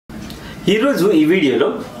ఈ రోజు ఈ వీడియోలో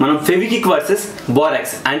మనం ఫెవిక్విక్ వర్సెస్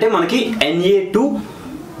బోరాక్స్ అంటే మనకి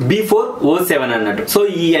Na2B4O7 అన్నట్టు. సో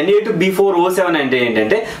ఈ Na2B4O7 అంటే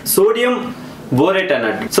ఏంటంటే సోడియం బోరేట్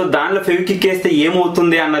అన్నట్టు. సో దానిలో ఫెవిక్విక్ వేస్తే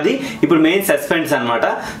ఏమవుతుంది అన్నది ఇప్పుడు మెయిన్ సస్పెన్స్ అన్నమాట.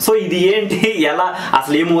 సో ఇది ఏంటి, ఎలా,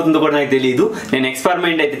 అసలు ఏమవుతుందో కూడా నాకు తెలియదు. నేను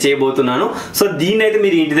ఎక్స్పెరిమెంట్ అయితే చేయబోతున్నాను. సో దీన్ని అయితే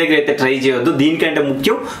మీరు ఇంటి దగ్గర అయితే ట్రై చేయొద్దు. దీనికంటే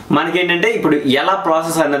ముఖ్యం మనకేంటంటే ఇప్పుడు ఎలా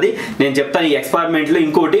ప్రాసెస్ అన్నది నేను చెప్తాను ఈ ఎక్స్పెరిమెంట్లో.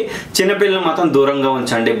 ఇంకోటి చిన్నపిల్లలు మాత్రం దూరంగా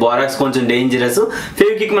ఉంచండి. బోరాక్స్ కొంచెం డేంజరస్.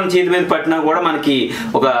 ఫెవిక్విక్ మన చేతి మీద పట్టినా కూడా మనకి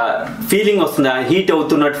ఒక ఫీలింగ్ వస్తుంది, హీట్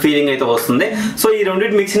అవుతున్నట్టు ఫీలింగ్ అయితే వస్తుంది. సో ఈ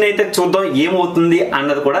రెండింటి మిక్సింగ్ అయితే చూద్దాం ఏమవుతుంది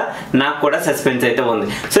అన్నది కూడా నాకు కూడా సస్పెన్స్ అయితే ఉంది.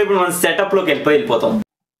 సో ఇప్పుడు మనం సెటప్ లోకి వెళ్ళిపోతాం.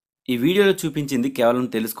 ఈ వీడియోలో చూపించింది కేవలం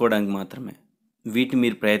తెలుసుకోవడానికి మాత్రమే. వీటిని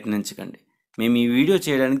మీరు ప్రయత్నించకండి. మేము ఈ వీడియో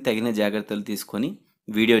చేయడానికి తగిన జాగ్రత్తలు తీసుకొని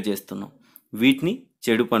వీడియో చేస్తున్నాం. వీటిని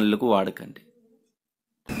చెడు పనులకు వాడకండి.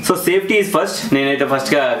 So safety is first. నేనైతే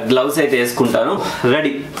ఫస్ట్గా గ్లౌస్ అయితే వేసుకుంటాను.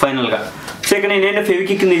 రెడీ ఫైనల్గా. సో ఇక్కడ నేనైతే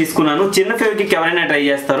ఫెవిక్విక్ని తీసుకున్నాను. చిన్న ఫెవిక్విక్ ఎవరైనా ట్రై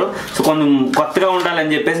చేస్తారు. సో కొంచెం కొత్తగా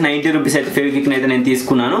ఉండాలని చెప్పేసి 90 రూపీస్ అయితే ఫెవిక్విక్ని అయితే నేను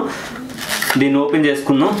తీసుకున్నాను. దీన్ని ఓపెన్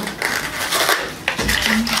చేసుకుందాం.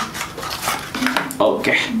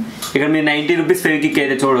 ఓకే, ఇక్కడ మీరు 90 రూపీస్ ఫెవిక్విక్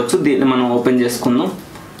అయితే చూడవచ్చు. దీన్ని మనం ఓపెన్ చేసుకుందాం.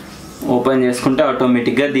 ఓపెన్ చేసుకుంటే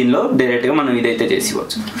ఆటోమేటిక్గా దీనిలో డైరెక్ట్గా మనం ఇదైతే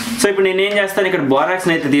చేసివచ్చు. సో ఇప్పుడు నేను ఏం చేస్తాను, ఇక్కడ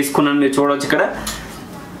బోరాక్స్ని అయితే తీసుకున్నాను. మీరు చూడవచ్చు ఇక్కడ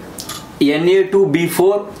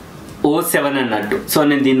Na2B4O7 అన్నట్టు. సో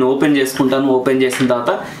నేను దీన్ని ఓపెన్ చేసుకుంటాను. ఓపెన్ చేసిన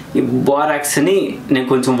తర్వాత ఈ బోరాక్స్ని నేను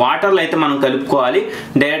కొంచెం వాటర్లో అయితే మనం కలుపుకోవాలి.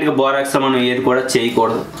 డైరెక్ట్గా బోరాక్స్లో మనం ఏది కూడా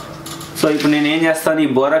చేయకూడదు. సో ఇప్పుడు నేను ఏం చేస్తాను, ఈ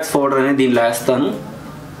బోరాక్స్ పౌడర్ అనేది దీనిలో వేస్తాను.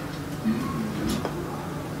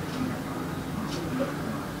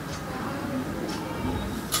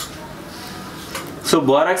 సో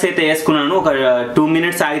బోరాక్స్ అయితే వేసుకున్నాను. ఒక 2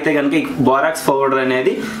 మినిట్స్ ఆగితే కనుక బోరాక్స్ పౌడర్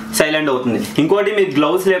అనేది సైలెంట్ అవుతుంది. ఇంకోటి మీరు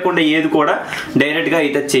గ్లౌస్ లేకుండా ఏది కూడా డైరెక్ట్గా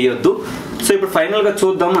అయితే చేయొద్దు. సో ఇప్పుడు ఫైనల్గా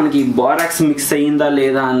చూద్దాం మనకి బోరాక్స్ మిక్స్ అయ్యిందా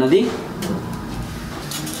లేదా అన్నది.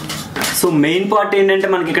 సో మెయిన్ పార్ట్ ఏంటంటే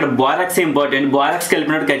మనకి ఇక్కడ బోరాక్స్ ఇంపార్టెంట్. బోరాక్స్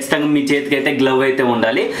కలిపినట్టు ఖచ్చితంగా మీ చేతికి అయితే గ్లవ్ అయితే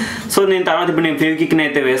ఉండాలి. సో నేను తర్వాత ఇప్పుడు నేను ఫెవిక్విక్ని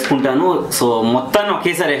అయితే వేసుకుంటాను. సో మొత్తాన్ని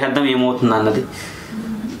ఒకేసారి వేసేద్దాం ఏమవుతుంది అన్నది.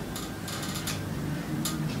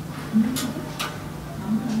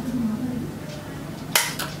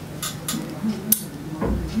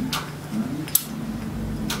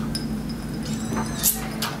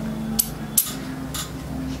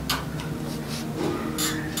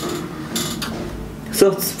 సో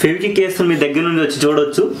ఫెవిక్విక్ వేసుకుని మీ దగ్గర నుండి వచ్చి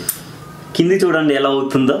చూడవచ్చు. కింది చూడండి ఎలా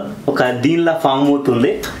అవుతుందో, ఒక దీనిలా ఫామ్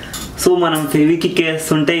అవుతుంది. సో మనం ఫెవిక్విక్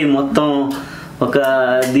వేస్తుంటే మొత్తం ఒక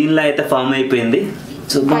దీనిలా అయితే ఫామ్ అయిపోయింది.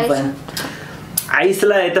 చూద్దాం,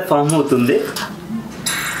 ఐస్లా అయితే ఫామ్ అవుతుంది.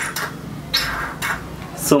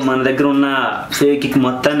 సో మన దగ్గర ఉన్న ఫెవిక్విక్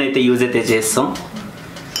మొత్తాన్ని అయితే యూజ్ అయితే చేస్తాం.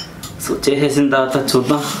 సో చేసేసిన తర్వాత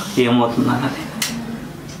చూద్దాం ఏమవుతుంది అన్నది.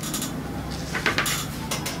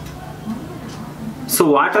 సో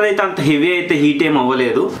వాటర్ అయితే అంత హెవీ అయితే హీట్ ఏం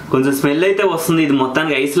అవ్వలేదు. కొంచెం స్మెల్ అయితే వస్తుంది. ఇది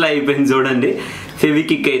మొత్తానికి ఐస్లా అయిపోయింది చూడండి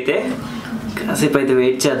ఫెవిక్విక్ అయితే. కాసేపు అయితే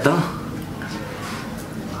వెయిట్ చేద్దాం.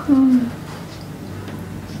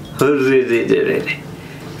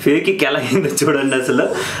 ఫెవిక్విక్ ఎలా అయిందో చూడండి అసలు.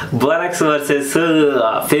 బోరాక్స్ వర్సెస్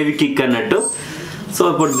ఫెవిక్విక్ అన్నట్టు. సో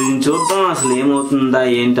ఇప్పుడు దీన్ని చూద్దాం అసలు ఏమవుతుందా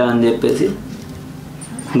ఏంటా అని చెప్పేసి.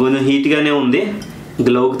 కొంచెం హీట్గానే ఉంది,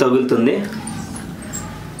 గ్లౌకి తగులుతుంది.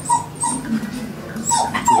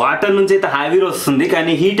 వాటర్ నుంచి అయితే ఆవిరి వస్తుంది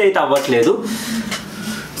కానీ హీట్ అయితే అవ్వట్లేదు.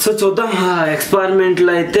 సో చూద్దాం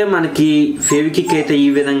ఎక్స్పెరిమెంట్లో అయితే మనకి ఫెవిక్విక్ అయితే ఈ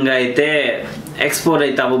విధంగా అయితే ఎక్స్పోర్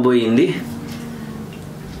అయితే అవ్వబోయింది.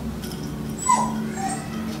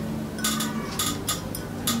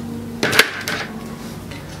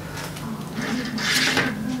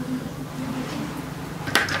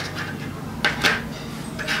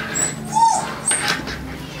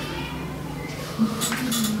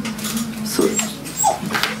 సో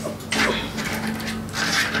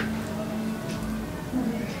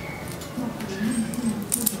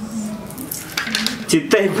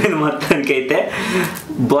చిత్త అయిపోయింది మొత్తానికి అయితే.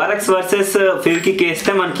 బోరాక్స్ వర్సెస్ ఫెవిక్విక్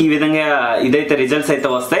వేస్తే మనకి ఈ విధంగా ఇదైతే రిజల్ట్స్ అయితే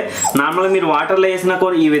వస్తాయి. నార్మల్గా మీరు వాటర్లో వేసినా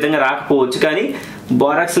కూడా ఈ విధంగా రాకపోవచ్చు, కానీ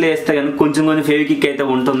బోరాక్స్లో వేస్తే కనుక కొంచెం ఫెవిక్విక్ అయితే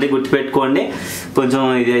ఉంటుంది. గుర్తుపెట్టుకోండి. కొంచెం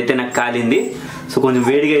ఇది అయితే నాకు కాలింది. సో కొంచెం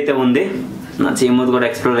వేడిగా అయితే ఉంది. నా చేయి కూడా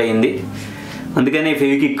ఎక్స్ప్లోర్ అయ్యింది. అందుకని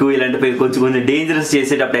ఫెవిక్విక్ ఇలాంటి కొంచెం డేంజరస్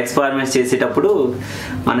చేసేటప్పుడు, ఎక్స్పెరిమెంట్స్ చేసేటప్పుడు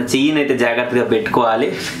మన చెయ్యిని అయితే జాగ్రత్తగా పెట్టుకోవాలి.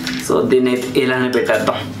 సో దీన్ని అయితే ఇలానే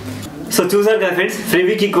పెట్టేద్దాం. సో చూసారు కదా ఫ్రెండ్స్,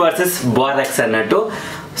 ఫెవిక్విక్ వర్సెస్ బోరాక్స్ అన్నట్టు.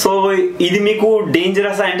 సో ఇది మీకు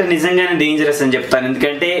డేంజరస్ అంటే నిజంగానే డేంజరస్ అని చెప్తాను,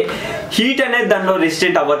 ఎందుకంటే హీట్ అనేది దానిలో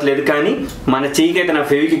రెసిస్టెంట్ అవ్వట్లేదు. కానీ మన చెయ్యికి అయితే నా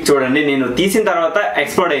ఫెవిక్విక్ చూడండి, నేను తీసిన తర్వాత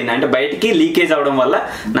ఎక్స్ప్లోడ్ అయింది, అంటే బయటికి లీకేజ్ అవడం వల్ల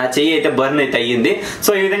నా చెయ్యి అయితే బర్న్ అయితే అయ్యింది.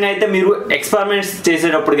 సో ఈ విధంగా అయితే మీరు ఎక్స్పెరిమెంట్స్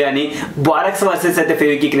చేసేటప్పుడు కానీ బోరాక్స్ వర్సెస్ అయితే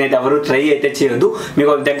ఫెవిక్విక్ అయితే ఎవరు ట్రై అయితే చేయొద్దు.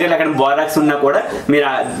 మీకు దగ్గర అక్కడ బోరాక్స్ ఉన్నా కూడా మీరు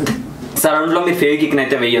సరౌండ్ లో మీరు ఫెవిక్విక్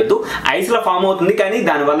అయితే వేయొద్దు. ఐస్ లో ఫామ్ అవుతుంది, కానీ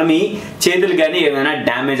దానివల్ల మీ చేతులు కానీ ఏమైనా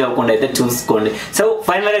డ్యామేజ్ అవ్వకుండా అయితే చూసుకోండి. సో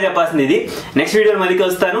ఫైనల్ గా చెప్పాల్సింది ఇది. నెక్స్ట్ వీడియోలో మళ్ళీ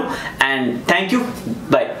వస్తాను, అండ్ థ్యాంక్ యూ,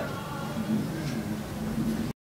 బై.